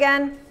number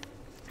again.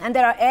 And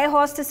there are air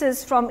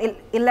hostesses from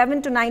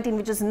 11 to 19,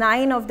 which is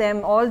 9 of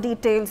them, all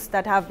details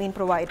that have been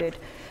provided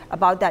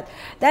about that.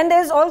 Then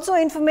there's also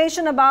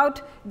information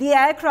about the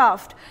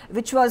aircraft,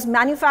 which was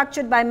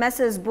manufactured by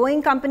Messrs.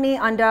 Boeing Company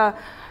under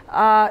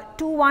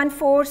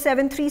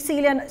 21473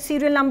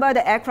 serial number.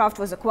 The aircraft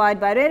was acquired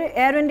by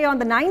Air India on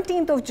the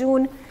 19th of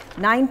June,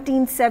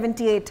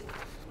 1978.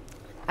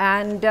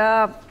 And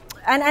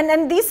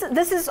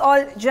this is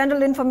all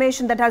general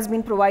information that has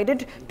been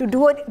provided to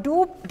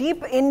do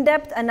deep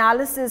in-depth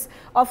analysis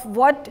of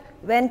what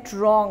went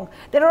wrong.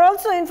 There are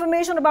also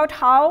information about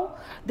how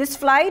this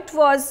flight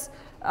was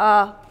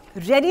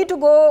ready to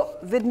go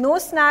with no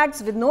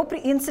snags, with no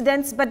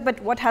incidents, but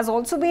what has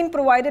also been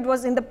provided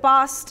was in the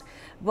past,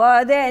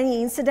 were there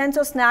any incidents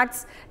or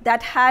snags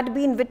that had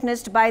been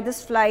witnessed by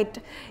this flight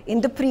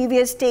in the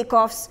previous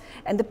takeoffs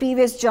and the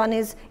previous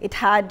journeys it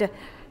had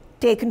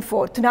taken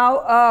forth.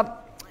 Now,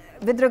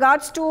 with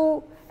regards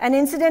to an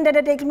incident that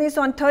had taken place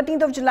on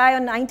 13th of July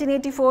on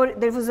 1984,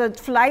 there was a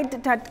flight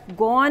that had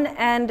gone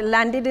and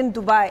landed in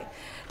Dubai.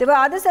 There were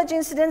other such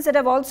incidents that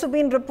have also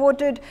been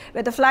reported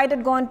where the flight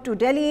had gone to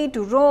Delhi,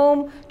 to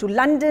Rome, to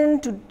London,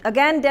 to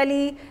again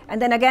Delhi,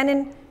 and then again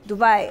in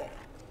Dubai.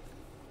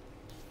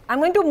 I'm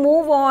going to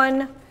move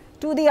on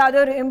to the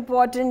other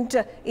important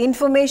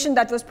information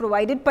that was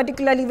provided,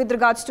 particularly with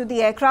regards to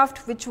the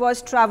aircraft which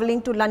was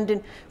traveling to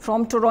London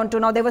from Toronto.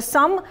 Now, there was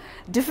some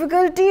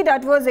difficulty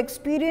that was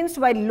experienced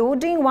while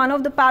loading one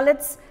of the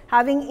pallets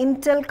having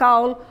intel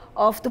cowl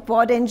of the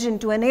pod engine.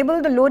 To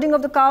enable the loading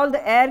of the cowl,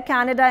 the Air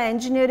Canada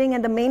engineering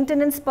and the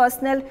maintenance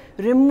personnel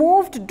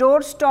removed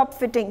door stop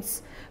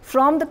fittings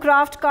from the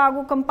craft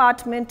cargo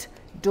compartment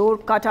door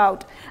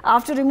cutout.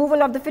 After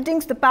removal of the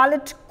fittings, the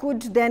pallet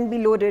could then be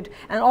loaded,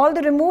 and all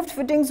the removed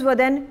fittings were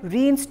then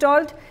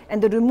reinstalled,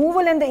 and the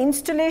removal and the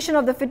installation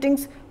of the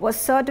fittings was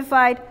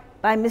certified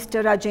by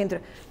Mr. Rajendra.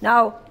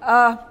 Now,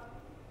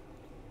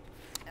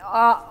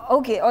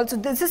 okay, also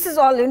this is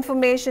all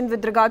information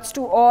with regards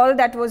to all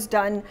that was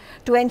done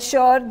to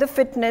ensure the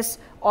fitness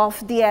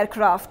of the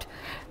aircraft.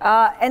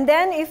 And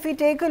then if we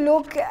take a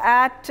look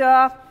at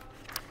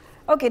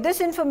okay, this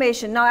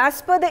information. Now,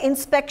 as per the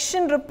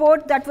inspection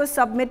report that was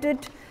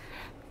submitted,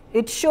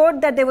 it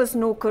showed that there was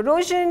no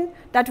corrosion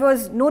that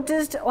was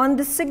noticed on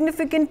the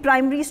significant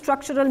primary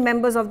structural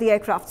members of the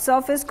aircraft.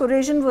 Surface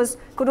corrosion was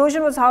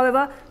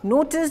however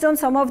noticed on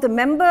some of the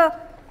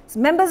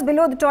members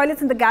below the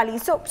toilets in the galley.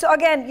 So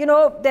again, you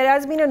know, there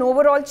has been an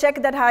overall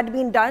check that had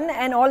been done,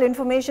 and all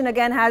information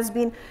again has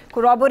been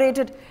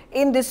corroborated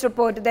in this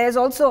report. There is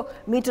also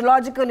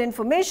meteorological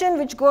information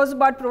which goes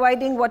about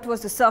providing what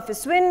was the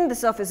surface wind, the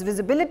surface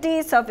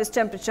visibility, surface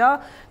temperature,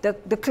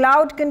 the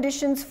cloud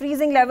conditions,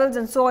 freezing levels,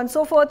 and so on and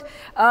so forth.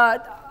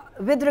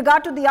 With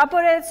regard to the upper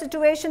air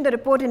situation, the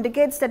report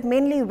indicates that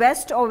mainly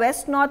west or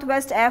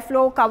west-northwest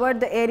airflow covered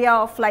the area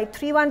of flight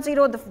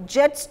 310. The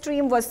jet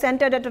stream was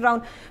centered at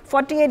around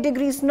 48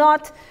 degrees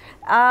north,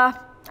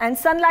 and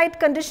sunlight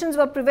conditions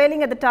were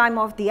prevailing at the time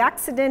of the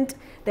accident.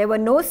 There were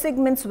no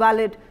segments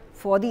valid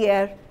for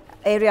the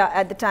area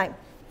at the time.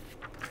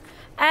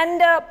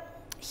 And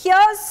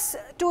here's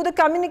to the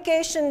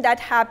communication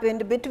that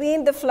happened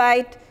between the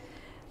flight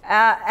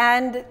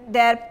and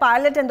their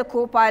pilot and the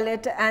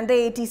co-pilot and the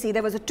ATC.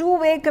 There was a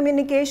two-way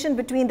communication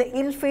between the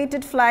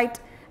ill-fated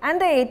flight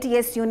and the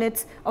ATS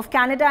units of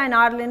Canada and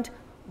Ireland,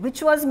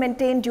 which was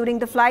maintained during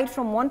the flight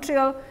from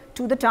Montreal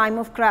to the time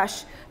of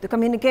crash. The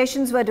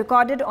communications were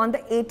recorded on the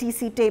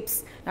ATC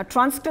tapes. Now,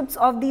 transcripts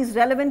of these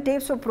relevant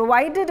tapes were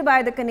provided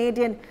by the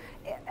Canadian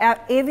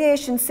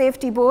Aviation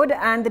Safety Board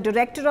and the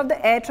Director of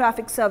the Air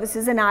Traffic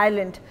Services in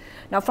Ireland.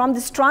 Now, from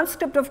this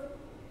transcript of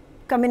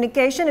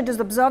communication, it is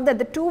observed that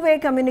the two-way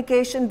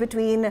communication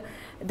between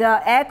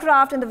the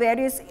aircraft and the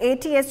various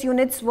ATS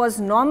units was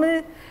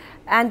normal,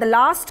 and the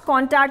last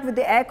contact with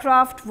the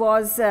aircraft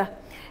was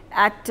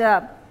at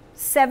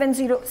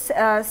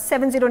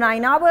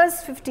 709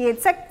 hours,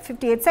 58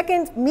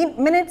 seconds,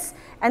 minutes,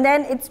 and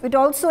then it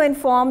also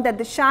informed that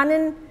the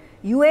Shannon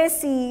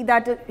UAC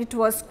that it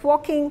was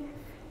squawking,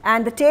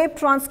 and the tape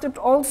transcript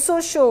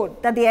also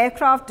showed that the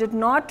aircraft did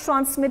not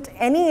transmit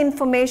any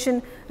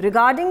information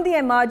regarding the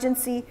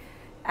emergency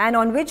and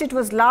on which it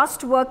was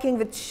last working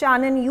with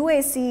Shannon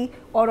UAC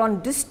or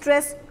on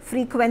distress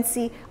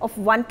frequency of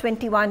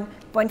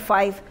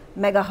 121.5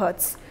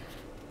 megahertz.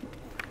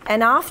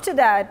 And after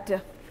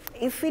that,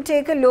 if we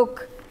take a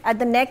look at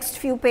the next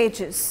few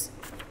pages,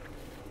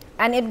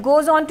 and it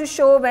goes on to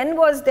show when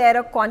was there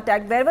a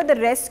contact, where were the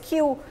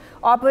rescue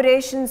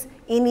operations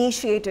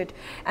initiated,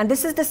 and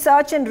this is the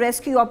search and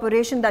rescue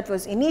operation that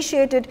was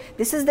initiated.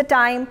 This is the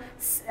time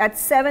at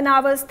 7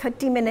 hours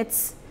 30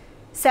 minutes.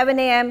 7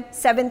 a.m.,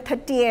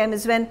 7:30 a.m.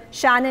 is when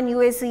Shannon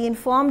UAC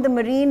informed the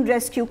Marine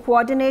Rescue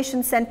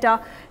Coordination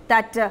Center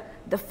that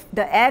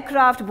the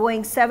aircraft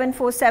Boeing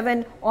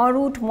 747 en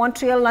route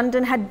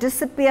Montreal-London had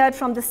disappeared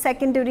from the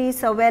secondary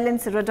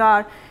surveillance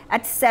radar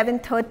at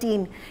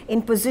 7:13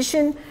 in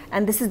position,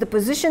 and this is the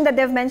position that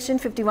they've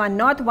mentioned, 51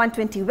 north,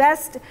 120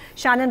 west.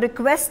 Shannon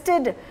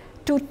requested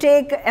to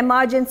take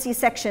emergency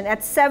section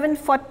at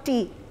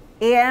 7:40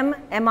 a.m.,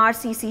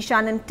 MRCC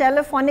Shannon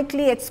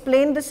telephonically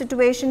explained the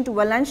situation to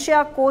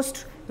Valencia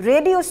Coast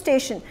radio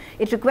station.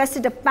 It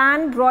requested a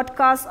pan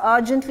broadcast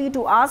urgently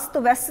to ask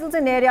the vessels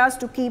in areas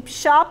to keep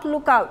sharp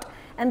lookout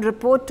and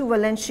report to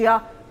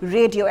Valencia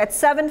radio. At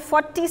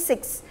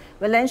 7:46,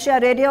 Valencia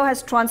radio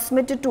has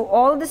transmitted to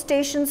all the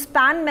stations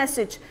pan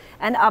message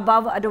and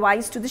above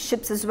advice to the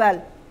ships as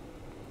well.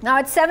 Now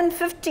at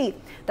 7:50,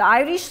 the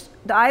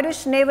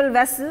Irish naval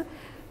vessel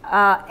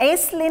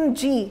Aislinn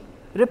G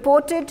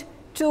reported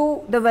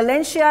to the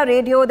Valencia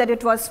radio that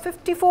it was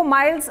 54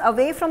 miles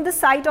away from the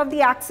site of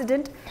the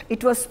accident.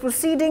 It was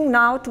proceeding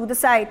now to the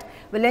site.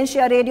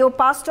 Valencia radio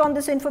passed on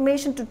this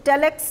information to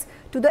telex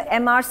to the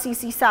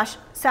MRCC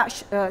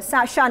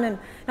Shannon.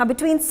 Now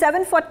between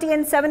 7:40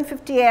 and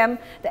 7:50 a.m.,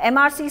 the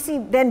MRCC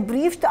then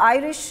briefed the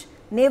Irish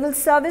Naval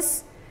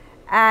Service,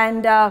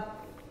 and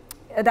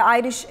the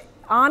Irish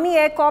Army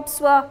Air Corps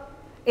were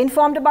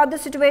informed about the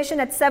situation.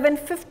 At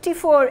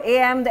 7:54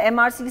 a.m., the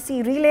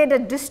MRCC relayed a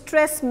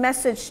distress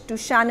message to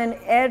Shannon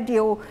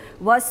Radio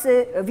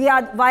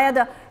via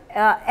the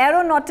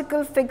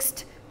aeronautical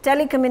fixed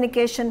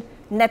telecommunication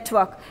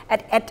network.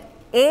 At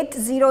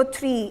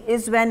 8:03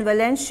 is when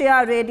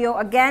Valencia Radio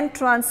again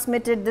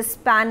transmitted the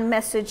span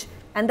message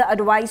and the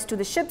advice to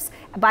the ships.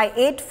 By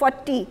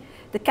 8:40,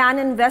 the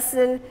cannon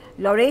vessel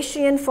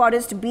Laurentian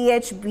Forest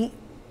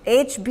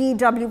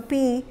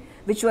HBWP,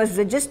 which was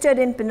registered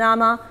in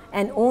Panama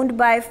and owned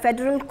by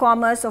Federal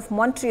Commerce of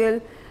Montreal,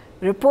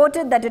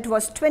 reported that it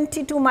was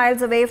 22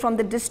 miles away from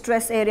the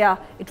distress area.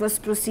 It was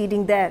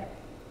proceeding there.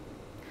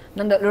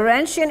 Now, the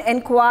Laurentian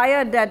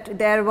inquired that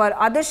there were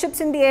other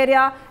ships in the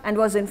area and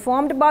was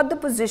informed about the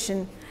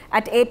position.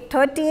 At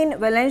 8:13,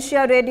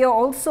 Valencia Radio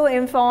also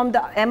informed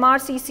the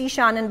MRCC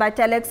Shannon by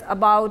telex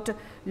about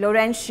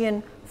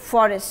Laurentian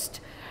Forest.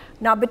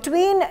 Now,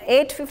 between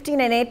 8:15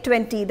 and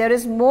 8:20, there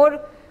is more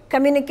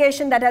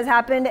communication that has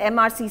happened.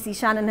 MRCC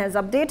Shannon has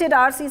updated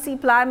RCC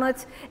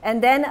Plymouth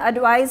and then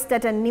advised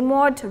that a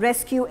Nimrod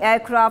rescue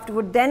aircraft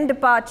would then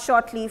depart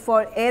shortly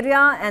for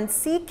area, and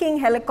Sea King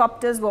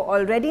helicopters were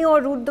already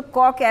en route to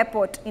Cork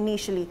Airport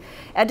initially.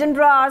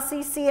 Edinburgh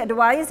RCC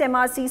advised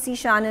MRCC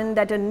Shannon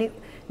that a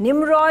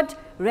Nimrod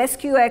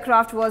rescue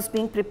aircraft was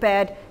being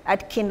prepared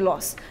at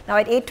Kinloss. Now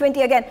at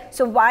 8:20 again,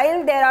 so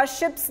while there are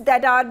ships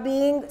that are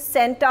being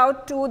sent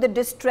out to the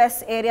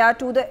distress area,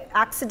 to the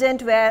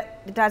accident where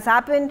it has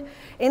happened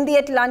in the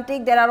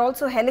Atlantic, there are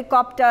also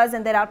helicopters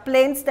and there are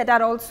planes that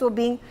are also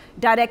being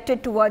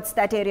directed towards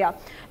that area.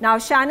 Now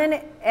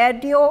Shannon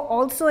Radio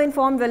also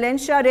informed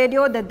Valencia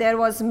Radio that there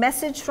was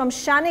message from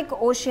Shannick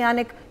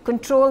Oceanic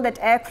Control that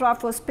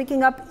aircraft was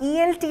picking up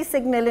ELT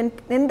signal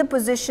in the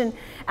position,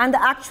 and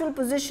the actual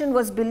position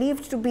was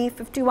believed to be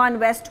 51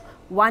 West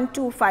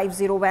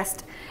 1250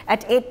 West.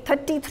 At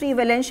 8:33,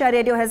 Valencia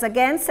Radio has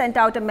again sent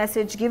out a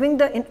message giving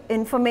the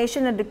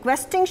information and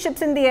requesting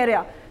ships in the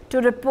area to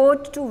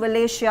report to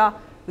Valencia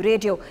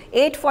Radio.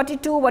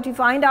 8:42, what we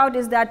find out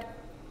is that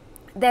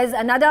there's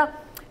another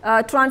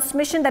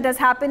transmission that has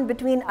happened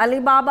between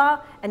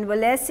Alibaba and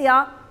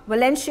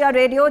Valencia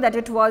Radio, that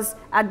it was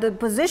at the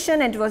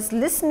position and it was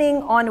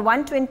listening on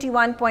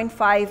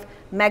 121.5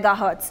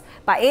 megahertz.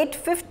 By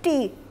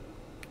 8:50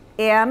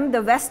 a.m.,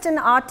 the Western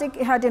Arctic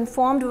had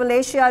informed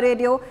Valencia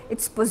Radio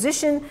its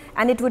position,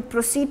 and it would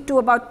proceed to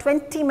about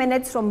 20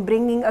 minutes from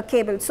bringing a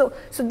cable. So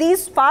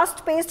these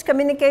fast-paced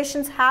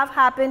communications have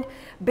happened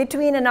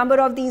between a number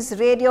of these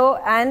radio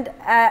and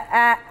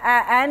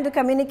the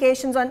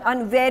communications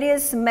on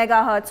various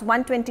megahertz,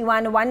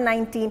 121,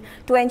 119,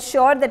 to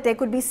ensure that there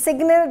could be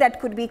signal that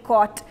could be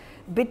caught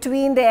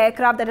between the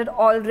aircraft that had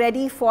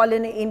already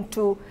fallen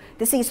into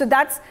the sea. So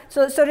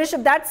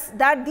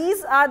Rishabh,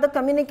 these are the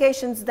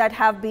communications that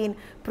have been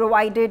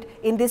provided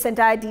in this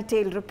entire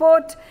detailed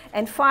report.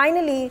 And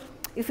finally,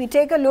 if we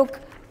take a look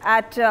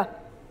at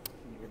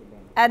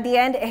the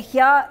end,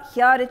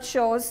 here it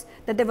shows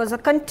that there was a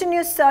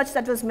continuous search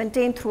that was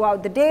maintained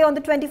throughout the day on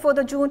the 24th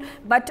of June,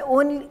 but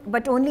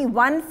only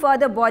one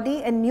further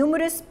body and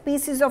numerous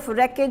pieces of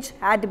wreckage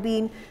had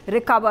been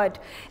recovered.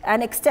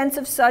 An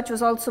extensive search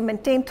was also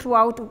maintained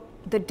throughout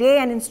the day,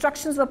 and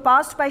instructions were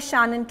passed by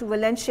Shannon to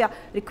Valencia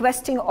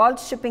requesting all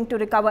shipping to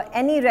recover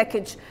any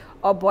wreckage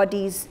or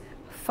bodies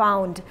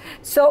found.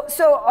 So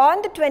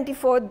on the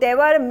 24th, there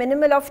were a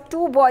minimal of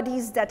 2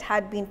 bodies that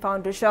had been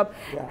found, Rishabh.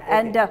 Yeah,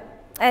 okay.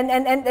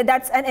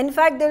 And in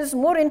fact there is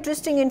more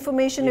interesting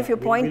information if you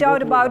point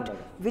out about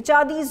which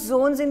are these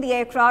zones in the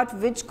aircraft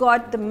which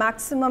got the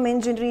maximum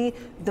injury,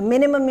 the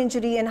minimum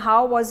injury, and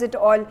how was it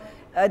all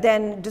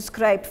then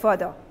described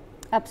further.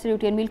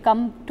 Absolutely, and we'll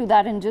come to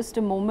that in just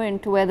a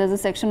moment, where there's a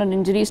section on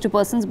injuries to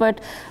persons.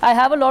 But I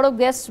have a lot of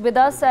guests with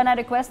us, and I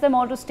request them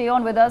all to stay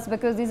on with us,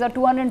 because these are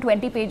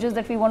 220 pages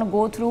that we want to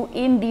go through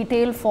in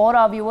detail for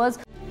our viewers.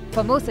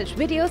 For more such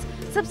videos,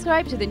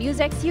 subscribe to the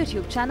NewsX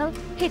YouTube channel,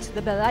 hit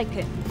the bell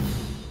icon.